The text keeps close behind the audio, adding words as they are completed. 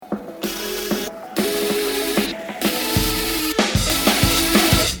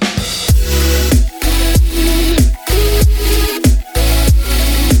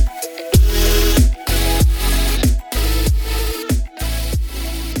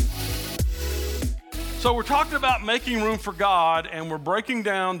So we're talking about making room for God, and we're breaking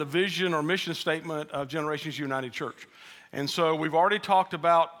down the vision or mission statement of Generations United Church. And so we've already talked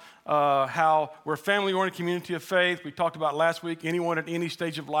about how we're a family-oriented community of faith. We talked about last week, anyone at any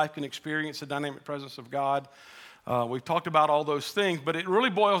stage of life can experience the dynamic presence of God. We've talked about all those things, but it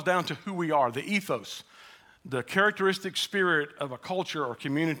really boils down to who we are, the ethos, the characteristic spirit of a culture or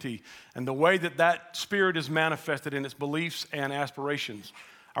community, and the way that that spirit is manifested in its beliefs and aspirations.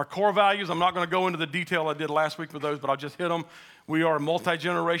 Our core values, I'm not going to go into the detail I did last week with those, but I'll just hit them. We are a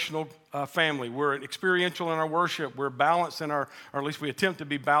multi-generational family. We're experiential in our worship. We're balanced in or at least we attempt to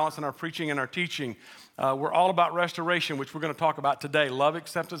be balanced in our preaching and our teaching. We're all about restoration, which we're going to talk about today. Love,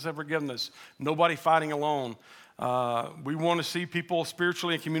 acceptance, and forgiveness. Nobody fighting alone. We want to see people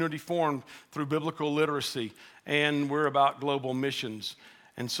spiritually and community formed through biblical literacy, and we're about global missions.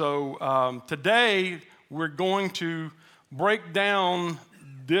 And so today we're going to break down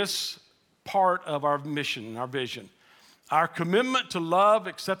this part of our mission, our vision. Our commitment to love,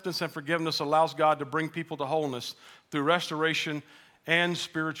 acceptance, and forgiveness allows God to bring people to wholeness through restoration and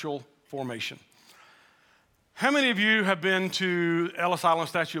spiritual formation. How many of you have been to Ellis Island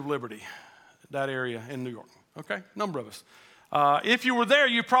Statue of Liberty, that area in New York? Okay, a number of us. If you were there,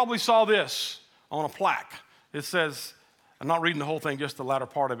 you probably saw this on a plaque. It says, I'm not reading the whole thing, just the latter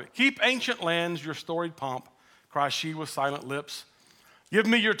part of it. Keep ancient lands, your storied pomp, cries she with silent lips. Give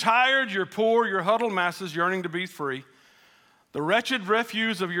me your tired, your poor, your huddled masses yearning to be free. The wretched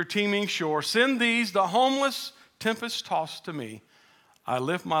refuse of your teeming shore. Send these, the homeless, tempest-tossed to me. I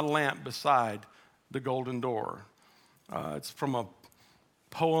lift my lamp beside the golden door. It's from a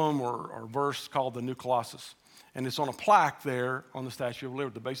poem or verse called The New Colossus. And it's on a plaque there on the Statue of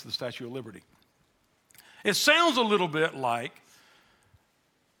Liberty, the base of the Statue of Liberty. It sounds a little bit like,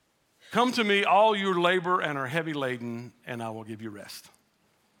 come to me, all you labor and are heavy laden, and I will give you rest.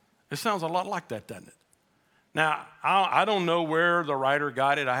 It sounds a lot like that, doesn't it? Now, I don't know where the writer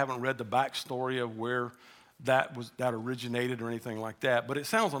got it. I haven't read the backstory of where that originated or anything like that, but it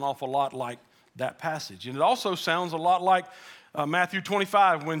sounds an awful lot like that passage. And it also sounds a lot like Matthew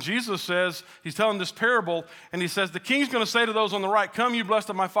 25, when Jesus says, he's telling this parable, and he says, the king's going to say to those on the right, come, you blessed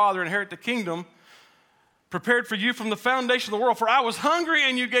of my Father, inherit the kingdom prepared for you from the foundation of the world. For I was hungry,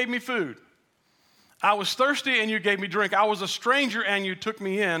 and you gave me food. I was thirsty, and you gave me drink. I was a stranger, and you took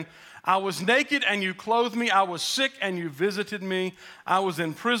me in. I was naked, and you clothed me. I was sick, and you visited me. I was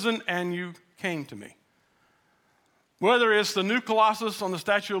in prison, and you came to me. Whether it's the new Colossus on the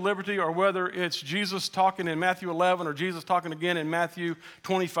Statue of Liberty or whether it's Jesus talking in Matthew 11 or Jesus talking again in Matthew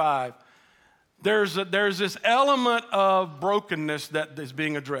 25, there's this element of brokenness that is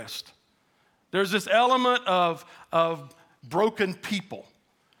being addressed. There's this element of broken people.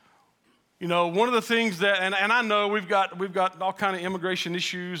 You know, one of the things that, and I know we've got all kind of immigration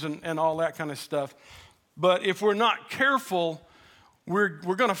issues and all that kind of stuff, but if we're not careful, we're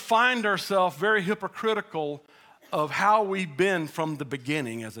going to find ourselves very hypocritical of how we've been from the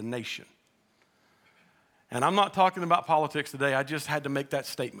beginning as a nation. And I'm not talking about politics today. I just had to make that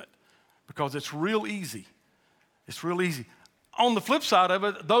statement because it's real easy. It's real easy. On the flip side of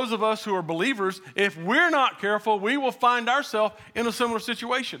it, those of us who are believers, if we're not careful, we will find ourselves in a similar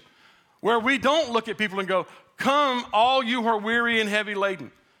situation where we don't look at people and go, come, all you who are weary and heavy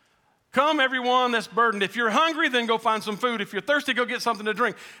laden. Come, everyone that's burdened. If you're hungry, then go find some food. If you're thirsty, go get something to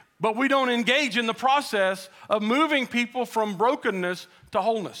drink. But we don't engage in the process of moving people from brokenness to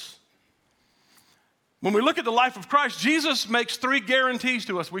wholeness. When we look at the life of Christ, Jesus makes 3 guarantees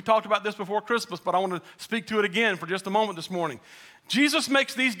to us. We talked about this before Christmas, but I want to speak to it again for just a moment this morning. Jesus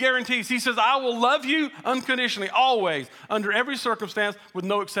makes these guarantees. He says, I will love you unconditionally, always, under every circumstance, with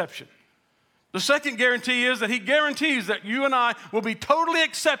no exception. The second guarantee is that he guarantees that you and I will be totally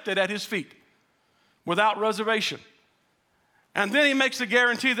accepted at his feet without reservation. And then he makes a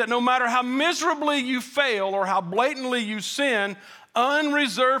guarantee that no matter how miserably you fail or how blatantly you sin,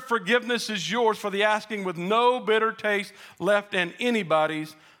 unreserved forgiveness is yours for the asking with no bitter taste left in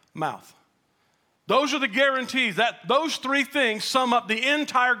anybody's mouth. Those are the guarantees. Those 3 things sum up the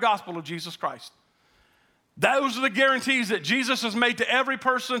entire gospel of Jesus Christ. Those are the guarantees that Jesus has made to every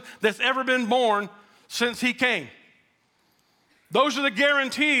person that's ever been born since he came. Those are the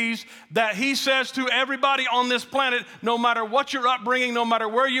guarantees that he says to everybody on this planet, no matter what your upbringing, no matter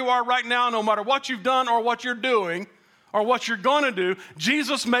where you are right now, no matter what you've done or what you're doing or what you're going to do,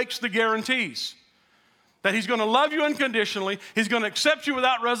 Jesus makes the guarantees that he's going to love you unconditionally, he's going to accept you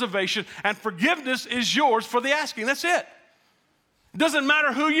without reservation, and forgiveness is yours for the asking. That's it. It doesn't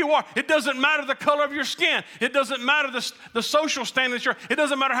matter who you are. It doesn't matter the color of your skin. It doesn't matter the social standing that you're. It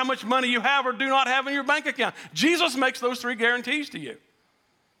doesn't matter how much money you have or do not have in your bank account. Jesus makes those 3 guarantees to you.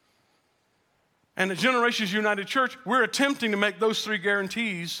 And the Generations United Church, we're attempting to make those three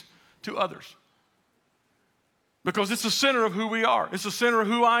guarantees to others. Because it's the center of who we are. It's the center of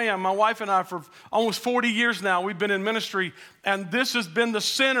who I am. My wife and I, for almost 40 years now, we've been in ministry, and this has been the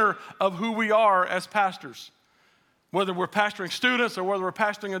center of who we are as pastors. Whether we're pastoring students or whether we're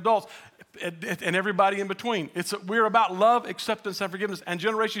pastoring adults and everybody in between. We're about love, acceptance, and forgiveness, and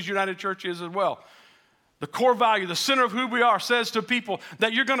Generations United Church is as well. The core value, the center of who we are, says to people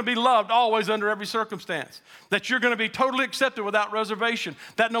that you're going to be loved always under every circumstance, that you're going to be totally accepted without reservation,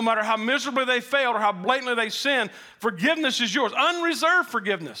 that no matter how miserably they failed or how blatantly they sinned, forgiveness is yours. Unreserved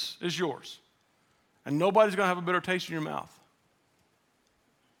forgiveness is yours. And nobody's going to have a bitter taste in your mouth.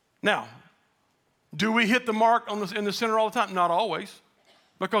 Now, do we hit the mark in the center all the time? Not always.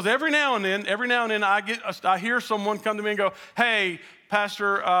 Because every now and then I hear someone come to me and go, hey,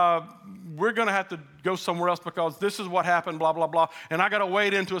 Pastor, we're going to have to go somewhere else because this is what happened, blah, blah, blah. And I got to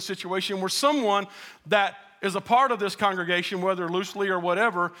wade into a situation where someone that is a part of this congregation, whether loosely or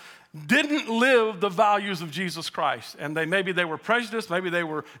whatever, didn't live the values of Jesus Christ. And maybe they were prejudiced, maybe they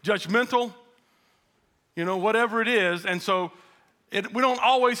were judgmental, whatever it is. And so we don't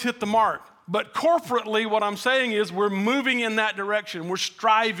always hit the mark. But corporately, what I'm saying is we're moving in that direction. We're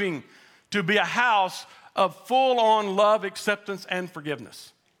striving to be a house of full-on love, acceptance, and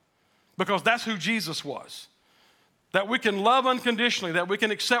forgiveness. Because that's who Jesus was. That we can love unconditionally, that we can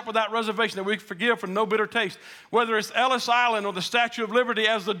accept without reservation, that we can forgive for no bitter taste. Whether it's Ellis Island or the Statue of Liberty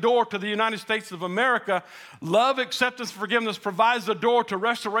as the door to the United States of America, love, acceptance, forgiveness provides the door to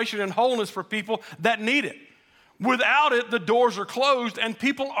restoration and wholeness for people that need it. Without it, the doors are closed and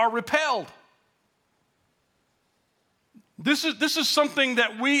people are repelled. This is something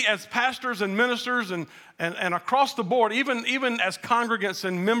that we as pastors and ministers and across the board, even as congregants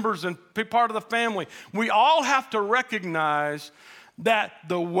and members and part of the family, we all have to recognize that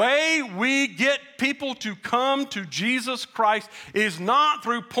the way we get people to come to Jesus Christ is not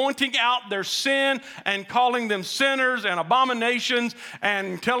through pointing out their sin and calling them sinners and abominations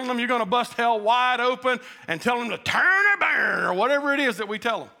and telling them you're going to bust hell wide open and telling them to turn or burn or whatever it is that we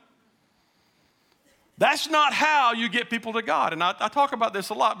tell them. That's not how you get people to God. And I talk about this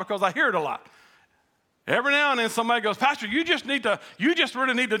a lot because I hear it a lot. Every now and then somebody goes, Pastor, you just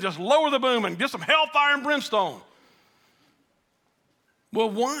really need to just lower the boom and get some hellfire and brimstone. Well,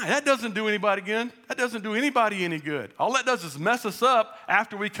 why? That doesn't do anybody good. That doesn't do anybody any good. All that does is mess us up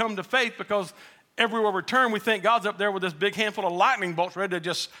after we come to faith because everywhere we turn, we think God's up there with this big handful of lightning bolts ready to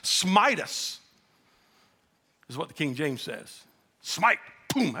just smite us. Is what the King James says. Smite.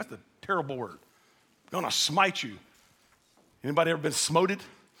 Boom. That's a terrible word. Gonna smite you. Anybody ever been smoted?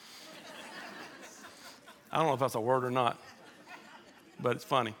 I don't know if that's a word or not, but it's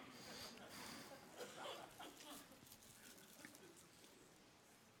funny.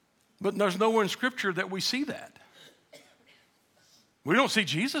 But there's nowhere in Scripture that we see that. We don't see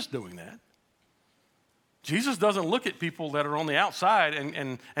Jesus doing that. Jesus doesn't look at people that are on the outside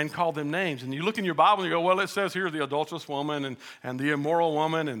and call them names. And you look in your Bible and you go, well, it says here the adulterous woman and the immoral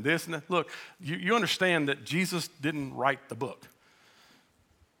woman and this and that. Look, you understand that Jesus didn't write the book.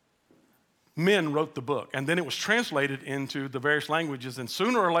 Men wrote the book, and then it was translated into the various languages, and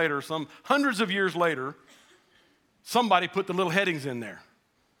sooner or later, some hundreds of years later, somebody put the little headings in there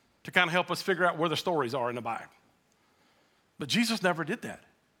to kind of help us figure out where the stories are in the Bible. But Jesus never did that.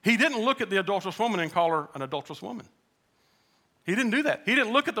 He didn't look at the adulterous woman and call her an adulterous woman. He didn't do that. He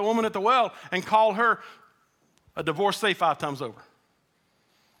didn't look at the woman at the well and call her a divorcee 5 times over.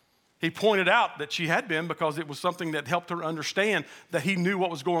 He pointed out that she had been because it was something that helped her understand that he knew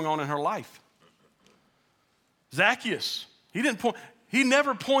what was going on in her life. Zacchaeus, he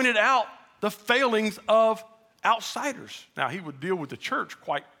never pointed out the failings of outsiders. Now, he would deal with the church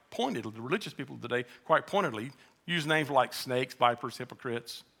quite pointedly, the religious people of the day quite pointedly, use names like snakes, vipers,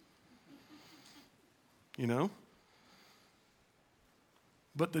 hypocrites.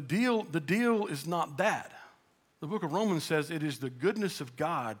 But the deal is not that. The book of Romans says it is the goodness of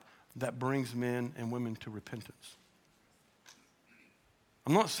God that brings men and women to repentance.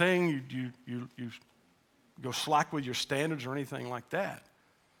 I'm not saying you go slack with your standards or anything like that.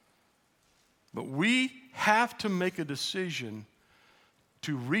 But we have to make a decision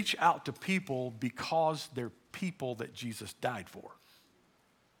to reach out to people because they're people that Jesus died for.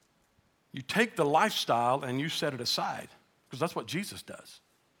 You take the lifestyle and you set it aside because that's what Jesus does.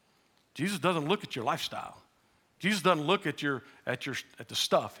 Jesus doesn't look at your lifestyle. Jesus doesn't look at the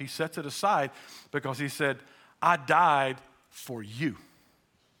stuff. He sets it aside because he said, I died for you,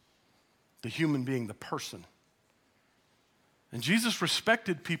 the human being, the person. And Jesus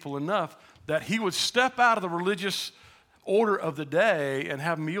respected people enough that he would step out of the religious order of the day and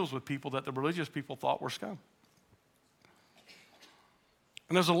have meals with people that the religious people thought were scum.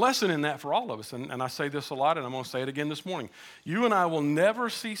 And there's a lesson in that for all of us, and I say this a lot, and I'm going to say it again this morning. You and I will never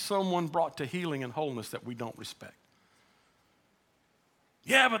see someone brought to healing and wholeness that we don't respect.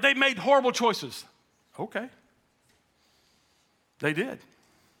 Yeah, but they made horrible choices. Okay. They did.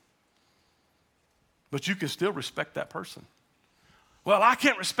 But you can still respect that person. Well, I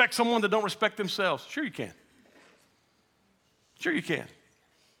can't respect someone that don't respect themselves. Sure you can. Sure you can.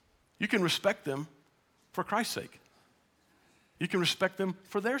 You can respect them for Christ's sake. You can respect them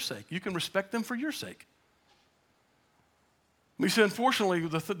for their sake. You can respect them for your sake. We say, unfortunately,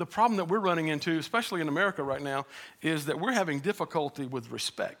 the problem that we're running into, especially in America right now, is that we're having difficulty with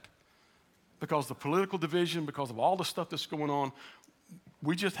respect. Because of the political division, because of all the stuff that's going on,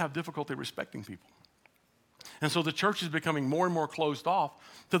 we just have difficulty respecting people. And so the church is becoming more and more closed off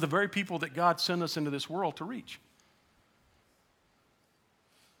to the very people that God sent us into this world to reach.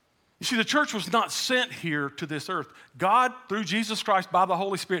 You see, the church was not sent here to this earth. God, through Jesus Christ, by the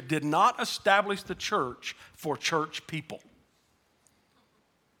Holy Spirit, did not establish the church for church people.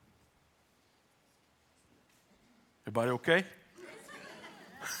 Everybody okay?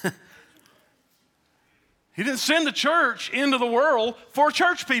 He didn't send the church into the world for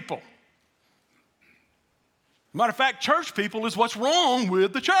church people. Matter of fact, church people is what's wrong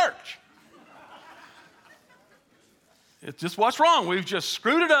with the church. It's just what's wrong. We've just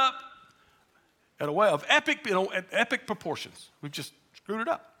screwed it up in a way of epic proportions. We've just screwed it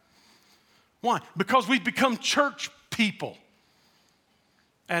up. Why? Because we've become church people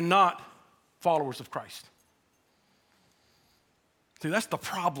and not followers of Christ. See, that's the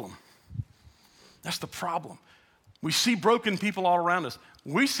problem. That's the problem. We see broken people all around us.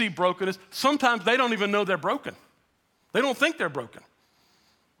 We see brokenness. Sometimes they don't even know they're broken. They don't think they're broken.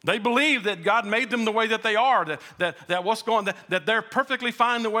 They believe that God made them the way that they are, that they're perfectly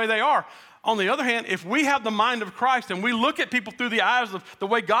fine the way they are. On the other hand, if we have the mind of Christ and we look at people through the eyes of the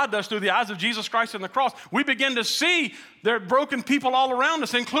way God does, through the eyes of Jesus Christ and the cross, we begin to see there are broken people all around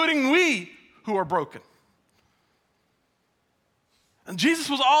us, including we who are broken. And Jesus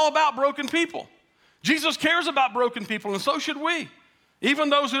was all about broken people. Jesus cares about broken people, and so should we.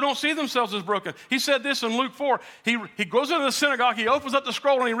 Even those who don't see themselves as broken. He said this in Luke 4. He goes into the synagogue, he opens up the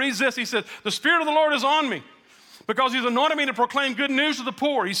scroll, and he reads this. He says, "The Spirit of the Lord is on me, because he's anointed me to proclaim good news to the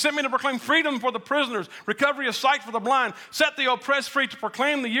poor. He sent me to proclaim freedom for the prisoners, recovery of sight for the blind, set the oppressed free, to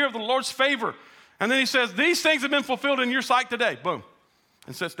proclaim the year of the Lord's favor." And then he says, "These things have been fulfilled in your sight today." Boom.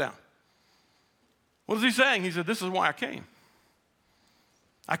 And sits down. What is he saying? He said, this is why I came.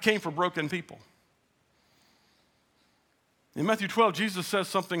 I came for broken people. In Matthew 12, Jesus says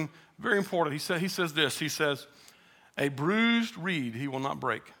something very important. He says this. He says, "A bruised reed he will not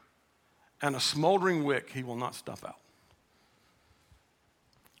break, and a smoldering wick he will not stuff out."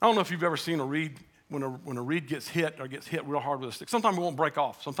 I don't know if you've ever seen a reed, when a reed gets hit or gets hit real hard with a stick. Sometimes it won't break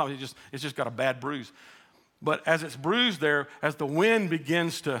off. Sometimes it's just got a bad bruise. But as it's bruised there, as the wind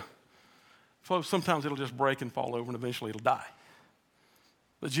begins to flow, sometimes it'll just break and fall over, and eventually it'll die.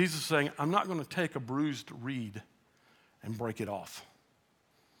 But Jesus is saying, I'm not going to take a bruised reed and break it off.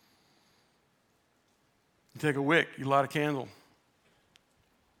 You take a wick, you light a candle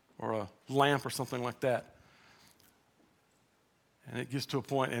or a lamp or something like that, and it gets to a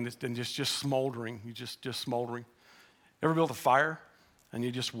point and it's then just smoldering. You just smoldering. Ever built a fire and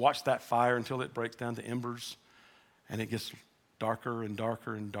you just watch that fire until it breaks down to embers and it gets darker and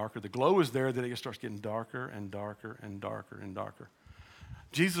darker and darker. The glow is there, then it just starts getting darker and darker and darker and darker.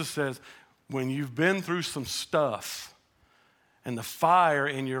 Jesus says, when you've been through some stuff and the fire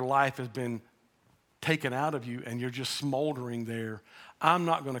in your life has been taken out of you and you're just smoldering there, I'm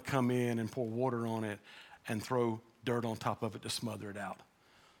not going to come in and pour water on it and throw dirt on top of it to smother it out.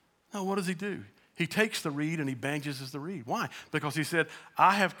 No, what does he do? He takes the reed and he bandages the reed. Why? Because he said,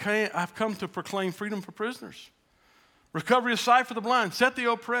 I've come to proclaim freedom for prisoners, recovery of sight for the blind, set the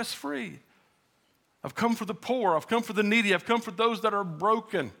oppressed free. I've come for the poor. I've come for the needy. I've come for those that are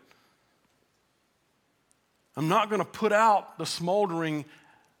broken. I'm not going to put out the smoldering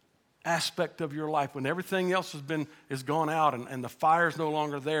aspect of your life when everything else is gone out and the fire's no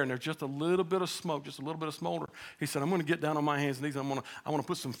longer there and there's just a little bit of smoke, just a little bit of smolder. He said, I'm going to get down on my hands and knees. I want to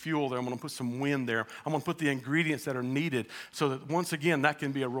put some fuel there. I'm going to put some wind there. I'm going to put the ingredients that are needed so that once again that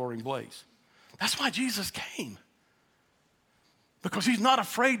can be a roaring blaze. That's why Jesus came. Because he's not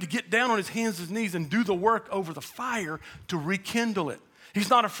afraid to get down on his hands and knees and do the work over the fire to rekindle it. He's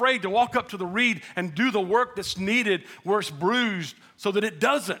not afraid to walk up to the reed and do the work that's needed where it's bruised so that it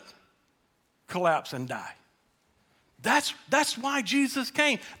doesn't collapse and die. That's why Jesus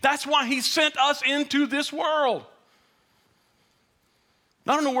came. That's why he sent us into this world.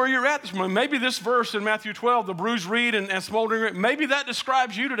 I don't know where you're at this morning. Maybe this verse in Matthew 12, the bruised reed and smoldering wick, maybe that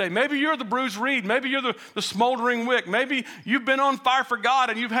describes you today. Maybe you're the bruised reed. Maybe you're the smoldering wick. Maybe you've been on fire for God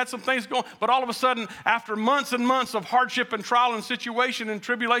and you've had some things going, but all of a sudden, after months and months of hardship and trial and situation and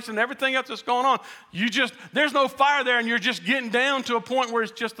tribulation and everything else that's going on, there's no fire there and you're just getting down to a point where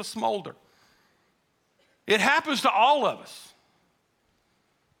it's just a smolder. It happens to all of us.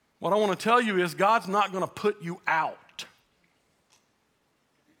 What I want to tell you is God's not going to put you out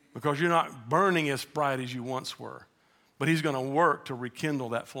because you're not burning as bright as you once were. But he's going to work to rekindle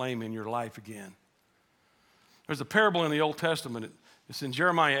that flame in your life again. There's a parable in the Old Testament. It's in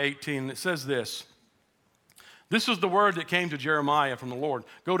Jeremiah 18. It says this. This is the word that came to Jeremiah from the Lord.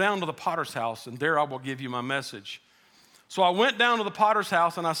 Go down to the potter's house, and there I will give you my message. So I went down to the potter's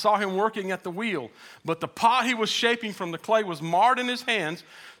house, and I saw him working at the wheel. But the pot he was shaping from the clay was marred in his hands.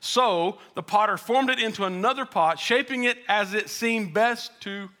 So the potter formed it into another pot, shaping it as it seemed best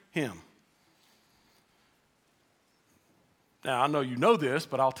to him. Now, I know you know this,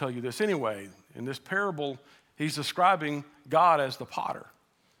 but I'll tell you this anyway. In this parable, he's describing God as the potter.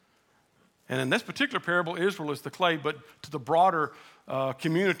 And in this particular parable, Israel is the clay, but to the broader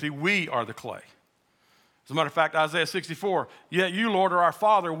community, we are the clay. As a matter of fact, Isaiah 64, yet you, Lord, are our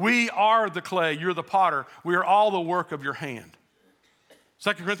Father. We are the clay. You're the potter. We are all the work of your hand.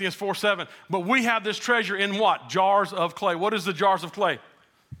 2 Corinthians 4:7, but we have this treasure in what? Jars of clay. What is the jars of clay?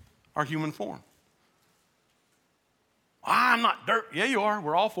 Our human form. I'm not dirt. Yeah, you are.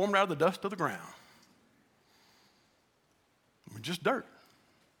 We're all formed out of the dust of the ground. We're just dirt.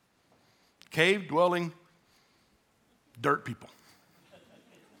 Cave-dwelling dirt people.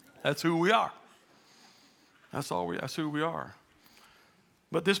 That's who we are. That's who we are.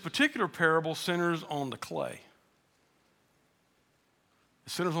 But this particular parable centers on the clay. It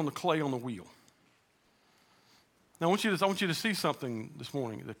centers on the clay on the wheel. Now, I want you to see something this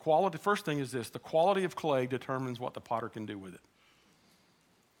morning. The first thing is this: the quality of clay determines what the potter can do with it.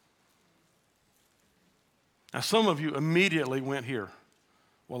 Now, some of you immediately went here.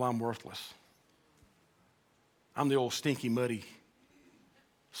 Well, I'm worthless. I'm the old stinky, muddy,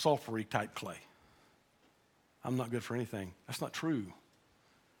 sulfury type clay. I'm not good for anything. That's not true.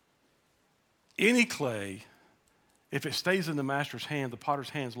 Any clay, if it stays in the master's hand, the potter's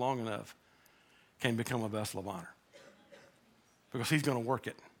hands long enough, can become a vessel of honor. Because he's going to work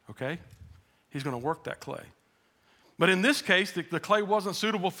it, okay? He's going to work that clay. But in this case, the clay wasn't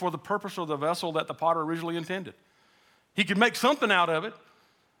suitable for the purpose of the vessel that the potter originally intended. He could make something out of it,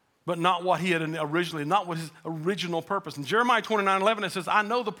 but not what he had originally, not what his original purpose. In Jeremiah 29:11, it says, I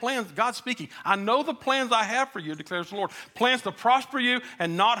know the plans, God's speaking, I know the plans I have for you, declares the Lord. Plans to prosper you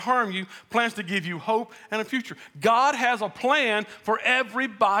and not harm you, plans to give you hope and a future. God has a plan for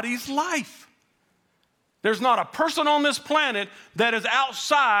everybody's life. There's not a person on this planet that is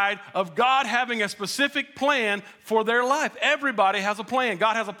outside of God having a specific plan for their life. Everybody has a plan.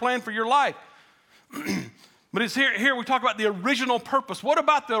 God has a plan for your life. But it's here we talk about the original purpose. What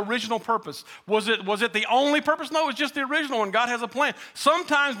about the original purpose? Was it the only purpose? No, it's just the original one. God has a plan.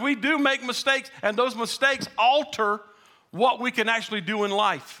 Sometimes we do make mistakes, and those mistakes alter what we can actually do in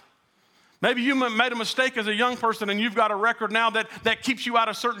life. Maybe you made a mistake as a young person and you've got a record now that keeps you out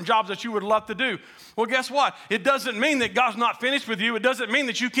of certain jobs that you would love to do. Well, guess what? It doesn't mean that God's not finished with you. It doesn't mean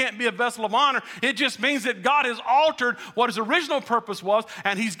that you can't be a vessel of honor. It just means that God has altered what his original purpose was,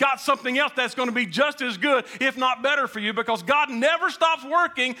 and he's got something else that's going to be just as good, if not better for you, because God never stops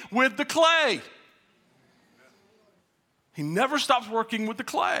working with the clay. He never stops working with the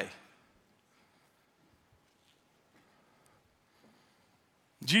clay.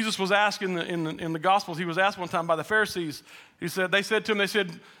 Jesus was asked in the Gospels, he was asked one time by the Pharisees, they said to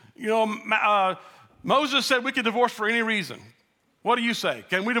him, Moses said we could divorce for any reason. What do you say?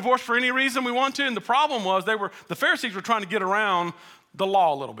 Can we divorce for any reason we want to? And the problem was the Pharisees were trying to get around the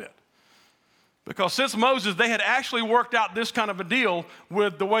law a little bit. Because since Moses, they had actually worked out this kind of a deal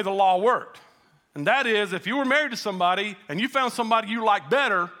with the way the law worked. And that is, if you were married to somebody and you found somebody you liked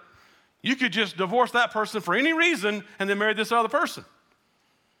better, you could just divorce that person for any reason and then marry this other person.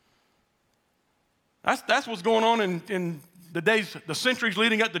 That's what's going on in the centuries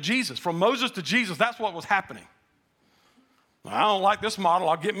leading up to Jesus. From Moses to Jesus, that's what was happening. I don't like this model,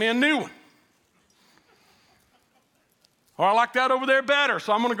 I'll get me a new one. Or I like that over there better,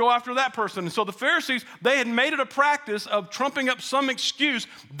 so I'm going to go after that person. And so the Pharisees, they had made it a practice of trumping up some excuse,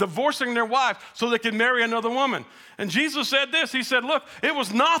 divorcing their wife so they could marry another woman. And Jesus said this, he said, look, it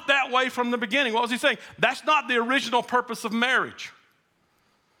was not that way from the beginning. What was he saying? That's not the original purpose of marriage.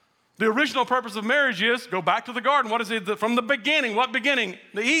 The original purpose of marriage is, go back to the garden. What is it from the beginning? What beginning?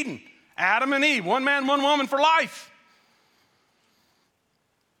 The Eden. Adam and Eve, one man, one woman for life.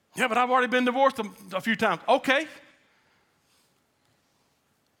 Yeah, but I've already been divorced a few times. Okay.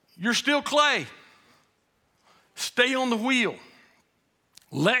 You're still clay. Stay on the wheel.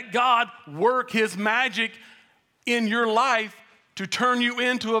 Let God work his magic in your life to turn you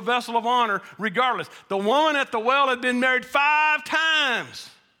into a vessel of honor regardless. The woman at the well had been married 5 times.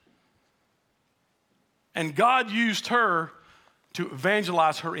 And God used her to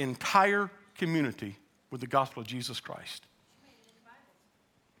evangelize her entire community with the gospel of Jesus Christ.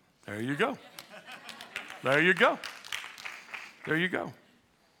 There you go. There you go. There you go.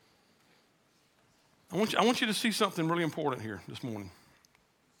 I want you to see something really important here this morning.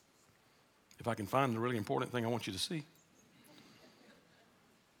 If I can find the really important thing I want you to see.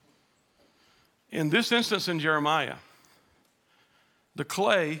 In this instance in Jeremiah, the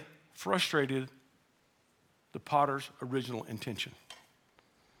clay frustrated the potter's original intention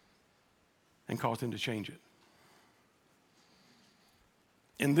and caused him to change it.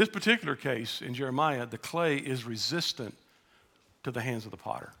 In this particular case, in Jeremiah, the clay is resistant to the hands of the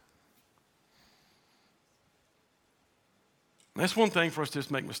potter. And that's one thing for us to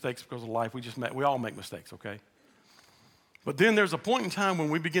just make mistakes because of life. We all make mistakes, okay? But then there's a point in time when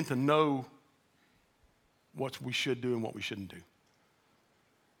we begin to know what we should do and what we shouldn't do.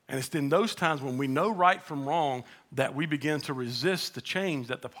 And it's in those times when we know right from wrong that we begin to resist the change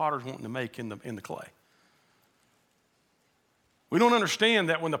that the potter's wanting to make in the clay. We don't understand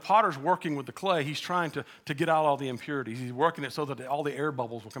that when the potter's working with the clay, he's trying to get out all the impurities. He's working it so that all the air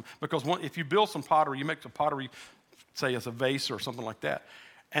bubbles will come. Because if you build some pottery, you make some pottery, say it's a vase or something like that,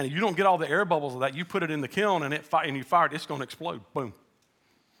 and you don't get all the air bubbles of that, you put it in the kiln and you fire it, it's going to explode. Boom.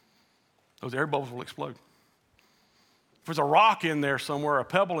 Those air bubbles will explode. If there's a rock in there somewhere, a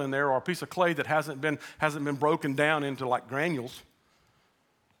pebble in there, or a piece of clay that hasn't been broken down into like granules,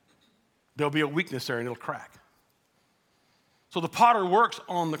 there'll be a weakness there and it'll crack. So the potter works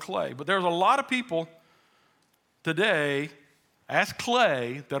on the clay. But there's a lot of people today as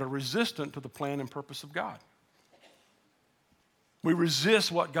clay that are resistant to the plan and purpose of God. We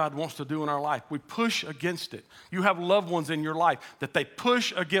resist what God wants to do in our life. We push against it. You have loved ones in your life that they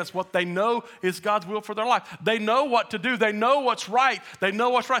push against what they know is God's will for their life. They know what to do. They know what's right. They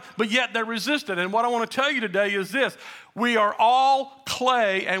know what's right, but yet they're resistant. And what I want to tell you today is this. We are all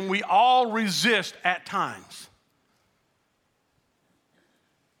clay and we all resist at times.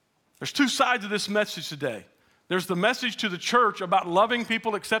 There's 2 sides of this message today. There's the message to the church about loving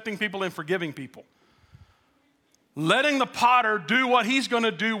people, accepting people, and forgiving people. Letting the potter do what he's going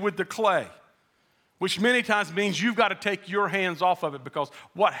to do with the clay, which many times means you've got to take your hands off of it, because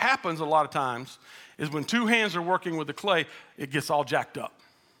what happens a lot of times is when 2 hands are working with the clay, it gets all jacked up.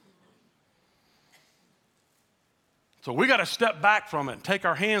 So we got to step back from it and take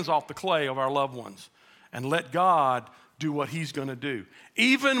our hands off the clay of our loved ones and let God do what he's going to do,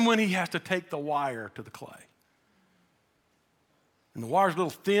 even when he has to take the wire to the clay. And the wire's a little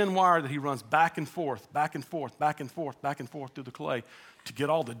thin wire that he runs back and forth, back and forth, back and forth, back and forth through the clay to get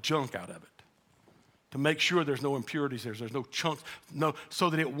all the junk out of it, to make sure there's no impurities there's no chunks, so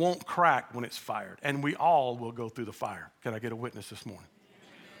that it won't crack when it's fired. And we all will go through the fire. Can I get a witness this morning?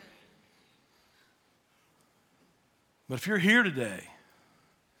 But if you're here today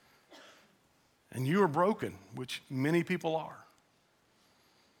and you are broken, which many people are,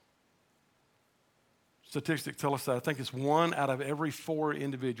 statistics tell us that I think it's 1 out of every 4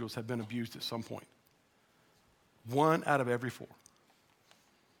 individuals have been abused at some point. 1 out of every 4.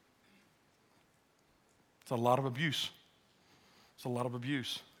 It's a lot of abuse. It's a lot of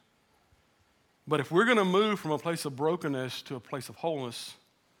abuse. But if we're going to move from a place of brokenness to a place of wholeness,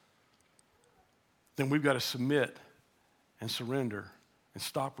 then we've got to submit and surrender and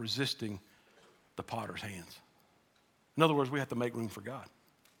stop resisting the potter's hands. In other words, we have to make room for God.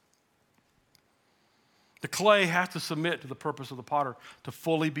 The clay has to submit to the purpose of the potter to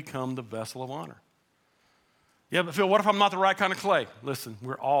fully become the vessel of honor. Yeah, but Phil, what if I'm not the right kind of clay? Listen,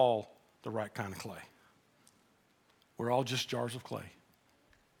 we're all the right kind of clay. We're all just jars of clay.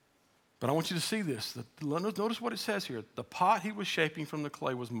 But I want you to see this. Notice what it says here. The pot he was shaping from the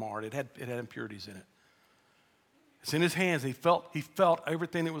clay was marred. It had impurities in it. It's in his hands. He felt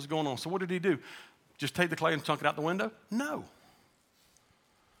everything that was going on. So what did he do? Just take the clay and chunk it out the window? No.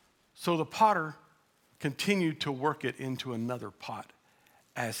 So the potter continued to work it into another pot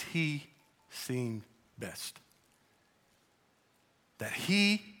as he seemed best. That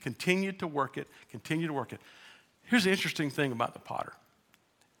he continued to work it. Here's the interesting thing about the potter.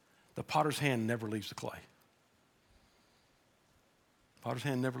 The potter's hand never leaves the clay. The potter's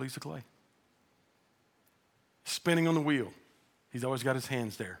hand never leaves the clay. Spinning on the wheel. He's always got his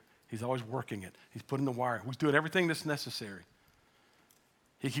hands there. He's always working it. He's putting the wire. He's doing everything that's necessary.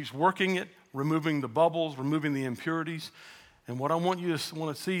 He keeps working it, removing the bubbles, removing the impurities. And what I want you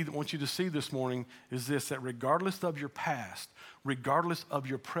to see this morning is this, that regardless of your past, regardless of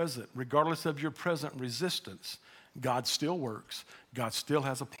your present resistance, God still works. God still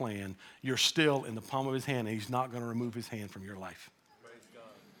has a plan. You're still in the palm of his hand, and he's not going to remove his hand from your life.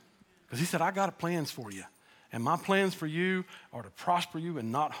 Because he said, I got plans for you. And my plans for you are to prosper you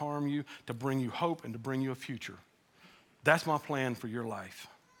and not harm you, to bring you hope and to bring you a future. That's my plan for your life.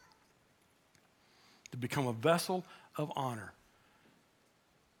 To become a vessel of honor.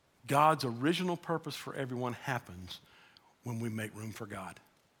 God's original purpose for everyone happens when we make room for God.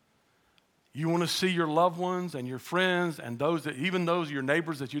 You want to see your loved ones and your friends and even those your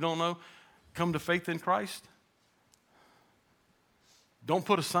neighbors that you don't know come to faith in Christ? Don't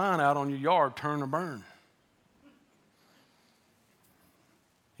put a sign out on your yard, turn or burn.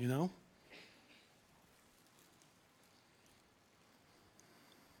 You know?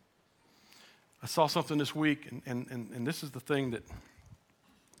 I saw something this week, and this is the thing that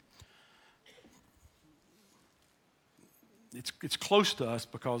it's close to us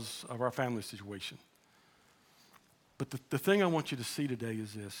because of our family situation. But the thing I want you to see today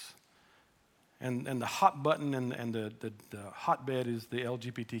is this, and the hot button and the hotbed is the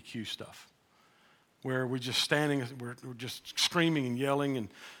LGBTQ stuff, where we're just standing, we're just screaming and yelling, and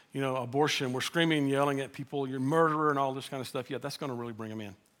abortion, we're screaming and yelling at people, you're a murderer and all this kind of stuff. Yeah, that's going to really bring them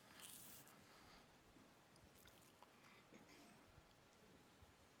in.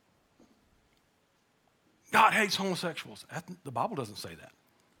 God hates homosexuals. The Bible doesn't say that.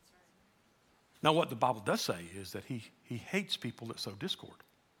 Now, what the Bible does say is that he hates people that sow discord.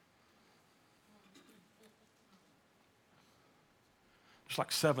 There's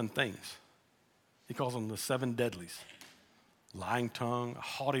like 7 things. He calls them the 7 deadlies. Lying tongue, a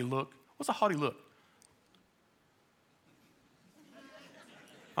haughty look. What's a haughty look?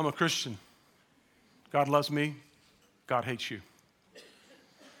 I'm a Christian. God loves me. God hates you.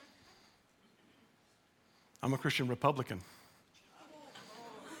 I'm a Christian Republican.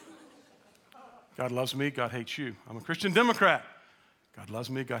 God loves me, God hates you. I'm a Christian Democrat. God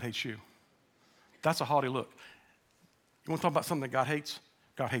loves me, God hates you. That's a haughty look. You want to talk about something that God hates?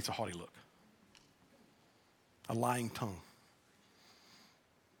 God hates a haughty look. A lying tongue.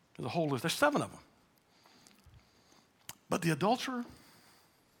 There's a whole list. There's 7 of them. But the adulterer,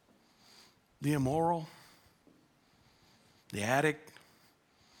 the immoral, the addict,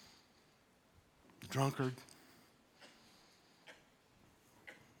 the drunkard,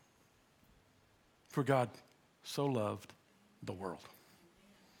 for God so loved the world.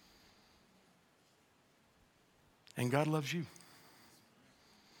 And God loves you.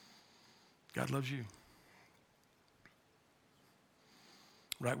 God loves you.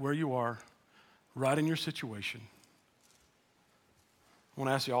 Right where you are, right in your situation. I want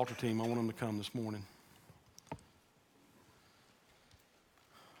to ask the altar team, I want them to come this morning.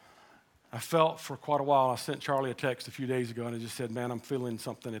 I felt for quite a while, I sent Charlie a text a few days ago, and I just said, man, I'm feeling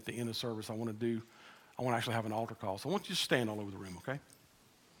something at the end of service I want to do. I want to actually have an altar call. So I want you to stand all over the room, okay?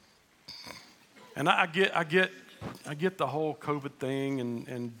 And I get the whole COVID thing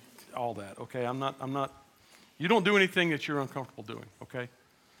and all that, okay? I'm not, you don't do anything that you're uncomfortable doing, okay?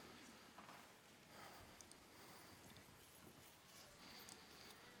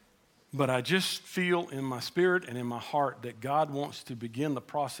 But I just feel in my spirit and in my heart that God wants to begin the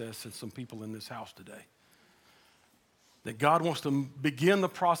process in some people in this house today. That God wants to begin the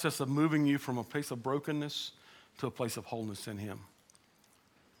process of moving you from a place of brokenness to a place of wholeness in him.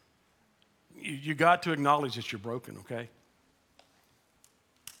 You got to acknowledge that you're broken, okay?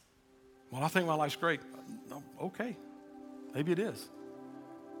 Well, I think my life's great. Okay, maybe it is.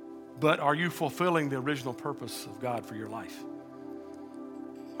 But are you fulfilling the original purpose of God for your life?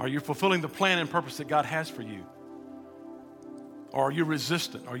 Are you fulfilling the plan and purpose that God has for you? Or are you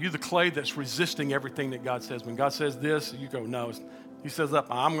resistant? Are you the clay that's resisting everything that God says? When God says this, you go, no. He says up,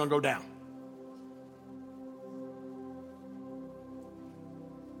 I'm going to go down.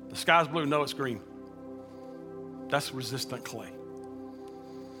 The sky's blue, no, it's green. That's resistant clay.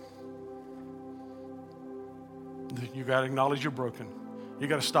 You got to acknowledge you're broken. You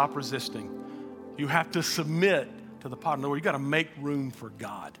got to stop resisting. You have to submit to the potter. No, you got to make room for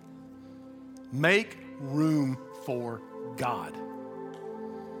God. Make room for God.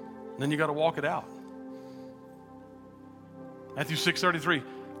 And then you got to walk it out. Matthew 6:33,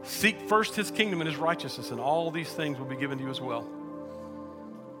 seek first his kingdom and his righteousness, and all these things will be given to you as well.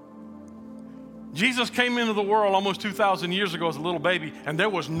 Jesus came into the world almost 2,000 years ago as a little baby, and there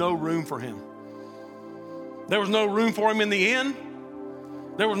was no room for him. There was no room for him in the inn.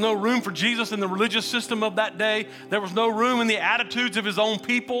 There was no room for Jesus in the religious system of that day. There was no room in the attitudes of his own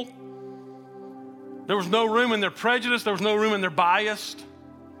people. There was no room in their prejudice. There was no room in their bias.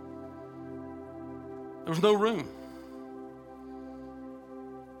 There was no room.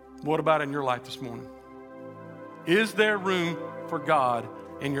 What about in your life this morning? Is there room for God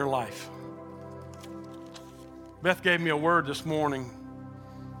in your life? Beth gave me a word this morning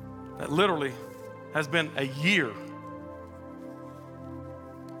that literally has been a year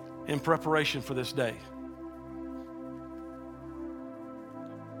in preparation for this day.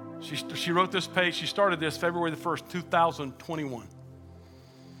 She wrote this page. She started this February the 1st, 2021.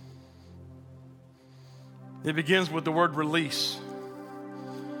 It begins with the word release.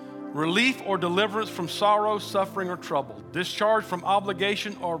 Relief or deliverance from sorrow, suffering, or trouble. Discharge from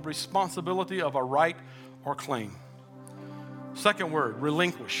obligation or responsibility of a right or claim. Second word,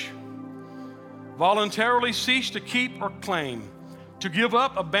 relinquish. Voluntarily cease to keep or claim. To give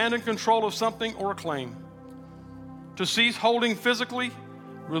up, abandon control of something or a claim. To cease holding physically,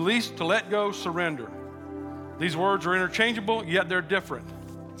 release, to let go, surrender. These words are interchangeable, yet they're different.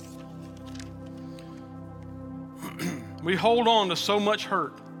 We hold on to so much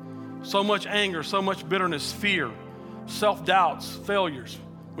hurt, so much anger, so much bitterness, fear, self-doubts, failures.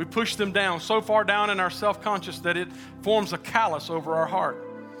 We push them down so far down in our self-conscious that it forms a callus over our heart.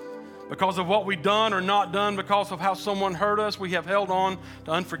 Because of what we've done or not done, because of how someone hurt us, we have held on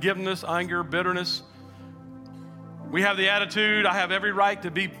to unforgiveness, anger, bitterness. We have the attitude, I have every right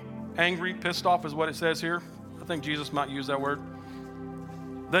to be angry, pissed off is what it says here. I think Jesus might use that word.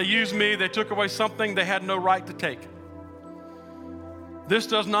 They used me, they took away something they had no right to take. This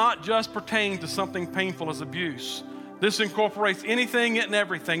does not just pertain to something painful as abuse. This incorporates anything and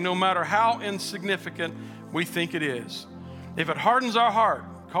everything, no matter how insignificant we think it is. If it hardens our heart,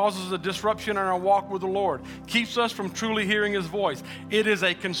 causes a disruption in our walk with the Lord, keeps us from truly hearing his voice, it is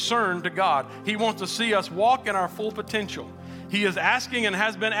a concern to God. He wants to see us walk in our full potential. He is asking and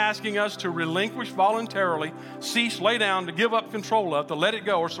has been asking us to relinquish voluntarily, cease, lay down, to give up control of, to let it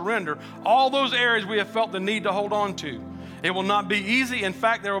go or surrender all those areas we have felt the need to hold on to. It will not be easy. In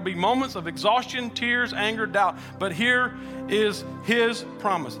fact, there will be moments of exhaustion, tears, anger, doubt. But here is his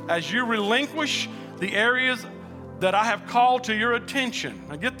promise. As you relinquish the areas that I have called to your attention.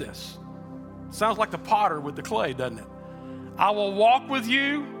 Now get this. Sounds like the potter with the clay, doesn't it? I will walk with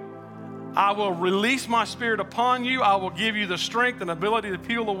you. I will release my spirit upon you. I will give you the strength and ability to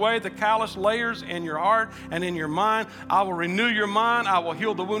peel away the callous layers in your heart and in your mind. I will renew your mind. I will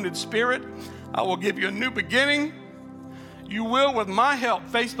heal the wounded spirit. I will give you a new beginning. You will, with my help,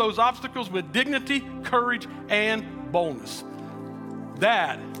 face those obstacles with dignity, courage, and boldness.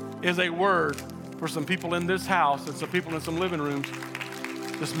 That is a word for some people in this house and some people in some living rooms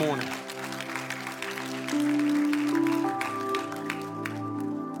this morning.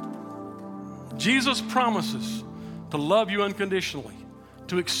 Jesus promises to love you unconditionally,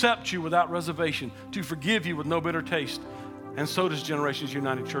 to accept you without reservation, to forgive you with no bitter taste, and so does Generations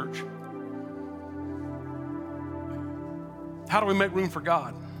United Church. How do we make room for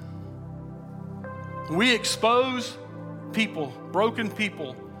God? We expose people, broken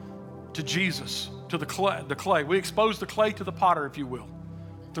people, to Jesus, to the clay. We expose the clay to the potter, if you will,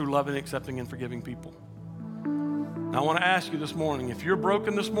 through loving, accepting, and forgiving people. Now, I want to ask you this morning, if you're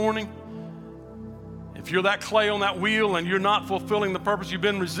broken this morning, if you're that clay on that wheel and you're not fulfilling the purpose, you've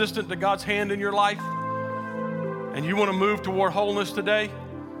been resistant to God's hand in your life, and you want to move toward wholeness today,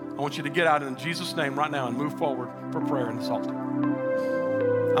 I want you to get out in Jesus' name right now and move forward for prayer in this altar.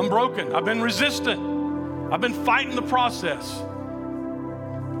 I'm broken. I've been resistant. I've been fighting the process.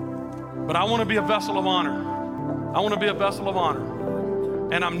 But I want to be a vessel of honor. I want to be a vessel of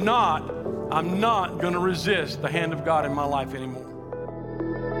honor. And I'm not going to resist the hand of God in my life anymore.